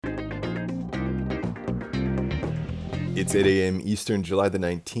It's 8 a.m. Eastern, July the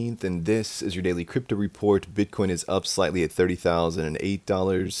 19th, and this is your daily crypto report. Bitcoin is up slightly at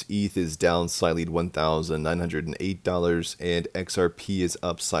 $30,008. ETH is down slightly at $1,908, and XRP is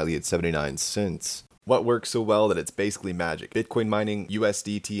up slightly at 79 cents. What works so well that it's basically magic? Bitcoin mining,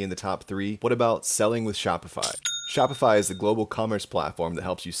 USDT in the top 3. What about selling with Shopify? Shopify is the global commerce platform that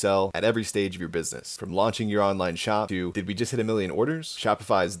helps you sell at every stage of your business. From launching your online shop to, did we just hit 1 million orders?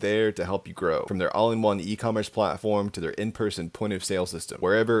 Shopify is there to help you grow. From their all-in-one e-commerce platform to their in-person point-of-sale system.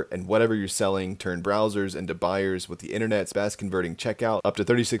 Wherever and whatever you're selling, turn browsers into buyers with the internet's best converting checkout, up to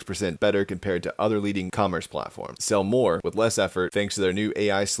 36% better compared to other leading commerce platforms. Sell more with less effort thanks to their new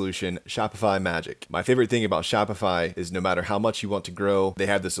AI solution, Shopify Magic. My favorite thing about Shopify is no matter how much you want to grow, they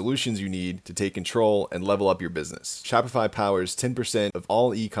have the solutions you need to take control and level up your business. Shopify powers 10% of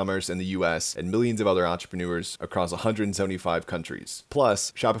all e-commerce in the US and millions of other entrepreneurs across 175 countries.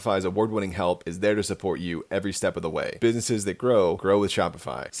 Plus, Shopify's award-winning help is there to support you every step of the way. Businesses that grow with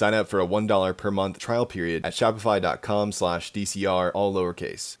Shopify. Sign up for a $1 per month trial period at shopify.com/DCR, all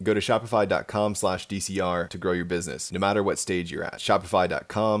lowercase. Go to shopify.com/DCR to grow your business, no matter what stage you're at.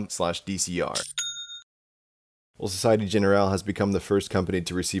 Shopify.com/DCR. Well, Société Générale has become the first company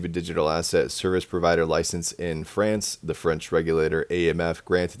to receive a digital asset service provider license in France. The French regulator AMF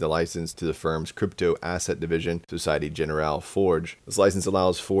granted the license to the firm's crypto asset division, Société Générale Forge. This license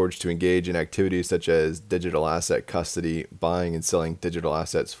allows Forge to engage in activities such as digital asset custody, buying and selling digital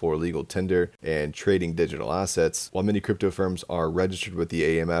assets for legal tender, and trading digital assets. While many crypto firms are registered with the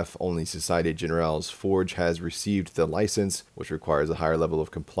AMF, only Société Générale's Forge has received the license, which requires a higher level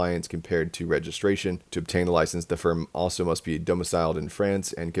of compliance compared to registration. To obtain the license, the firm also must be domiciled in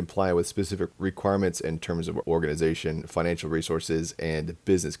France and comply with specific requirements in terms of organization, financial resources, and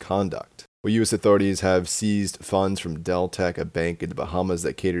business conduct. Well, U.S. authorities have seized funds from Deltec, a bank in the Bahamas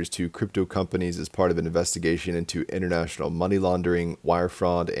that caters to crypto companies as part of an investigation into international money laundering, wire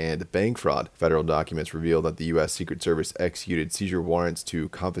fraud, and bank fraud. Federal documents reveal that the U.S. Secret Service executed seizure warrants to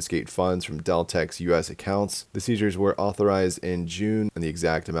confiscate funds from Deltec's U.S. accounts. The seizures were authorized in June, and the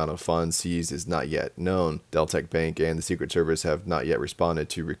exact amount of funds seized is not yet known. Deltec Bank and the Secret Service have not yet responded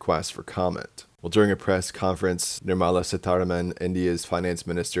to requests for comment. Well, during a press conference, Nirmala Sitharaman, India's finance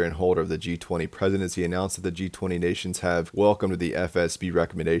minister and holder of the G20 presidency, announced that the G20 nations have welcomed the FSB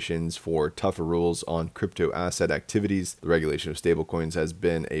recommendations for tougher rules on crypto asset activities. The regulation of stablecoins has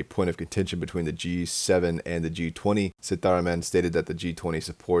been a point of contention between the G7 and the G20. Sitharaman stated that the G20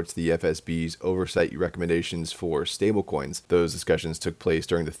 supports the FSB's oversight recommendations for stablecoins. Those discussions took place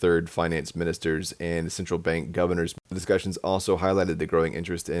during the third finance ministers and central bank governors. The discussions also highlighted the growing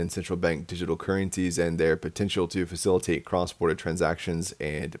interest in central bank digital currencies and their potential to facilitate cross-border transactions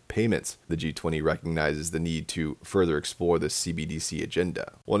and payments. The G20 recognizes the need to further explore the CBDC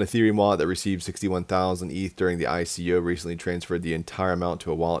agenda. One Ethereum wallet that received 61,000 ETH during the ICO recently transferred the entire amount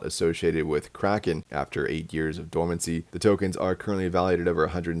to a wallet associated with Kraken after 8 years of dormancy. The tokens are currently valued at over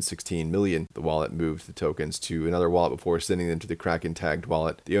 116 million. The wallet moved the tokens to another wallet before sending them to the Kraken-tagged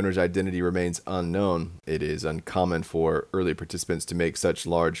wallet. The owner's identity remains unknown. It is uncommon for early participants to make such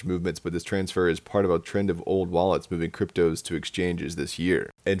large movements, but this transfer is part of a trend of old wallets moving cryptos to exchanges this year.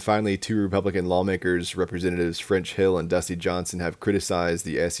 And finally, 2 Republican lawmakers, Representatives French Hill and Dusty Johnson, have criticized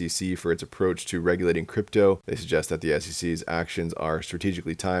the SEC for its approach to regulating crypto. They suggest that the SEC's actions are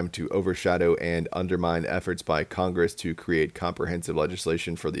strategically timed to overshadow and undermine efforts by Congress to create comprehensive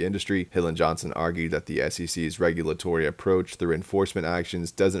legislation for the industry. Hill and Johnson argued that the SEC's regulatory approach through enforcement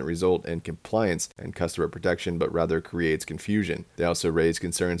actions doesn't result in compliance and customer protection, but rather creates confusion. They also raised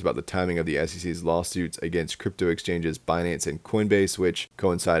concerns about the timing of the SEC's lawsuits against crypto exchanges Binance and Coinbase, which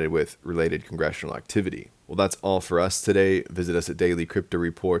coincided with related congressional activity. Well, that's all for us today. Visit us at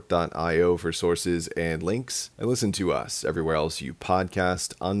dailycryptoreport.io for sources and links, and listen to us everywhere else you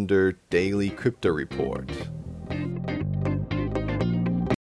podcast under Daily Crypto Report.